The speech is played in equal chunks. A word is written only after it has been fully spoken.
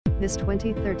This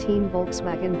 2013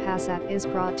 Volkswagen Passat is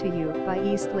brought to you by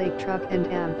Eastlake Truck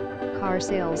 & Car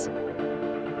Sales.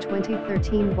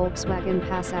 2013 Volkswagen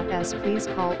Passat S. Please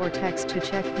call or text to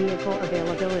check vehicle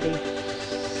availability.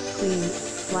 Clean,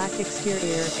 black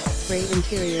exterior, gray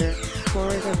interior,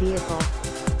 Florida vehicle.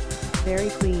 Very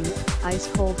clean,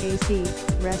 ice-cold AC,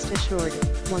 rest assured,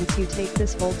 once you take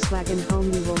this Volkswagen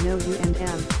home you will know you and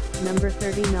Number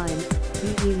 39,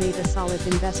 VE made a solid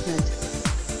investment.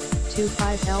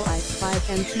 25Li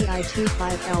 5 MPI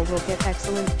 25L will get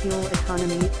excellent fuel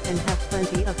economy and have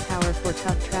plenty of power for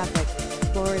tough traffic.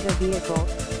 Florida vehicle,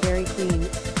 very clean,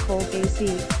 cold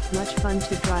AC, much fun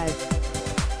to drive.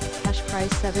 Cash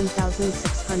price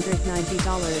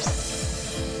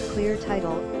 $7,690. Clear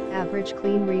title, average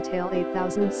clean retail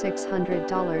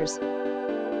 $8,600.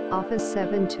 Office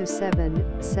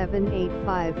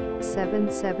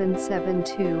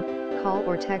 727-785-7772. Call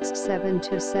or text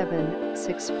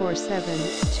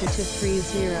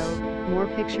 727-647-2230. More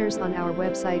pictures on our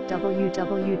website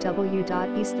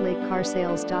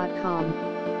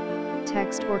www.eastlakecarsales.com.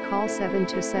 Text or call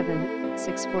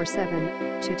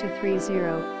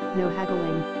 727-647-2230. No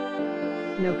haggling.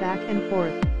 No back and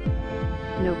forth.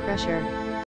 No pressure.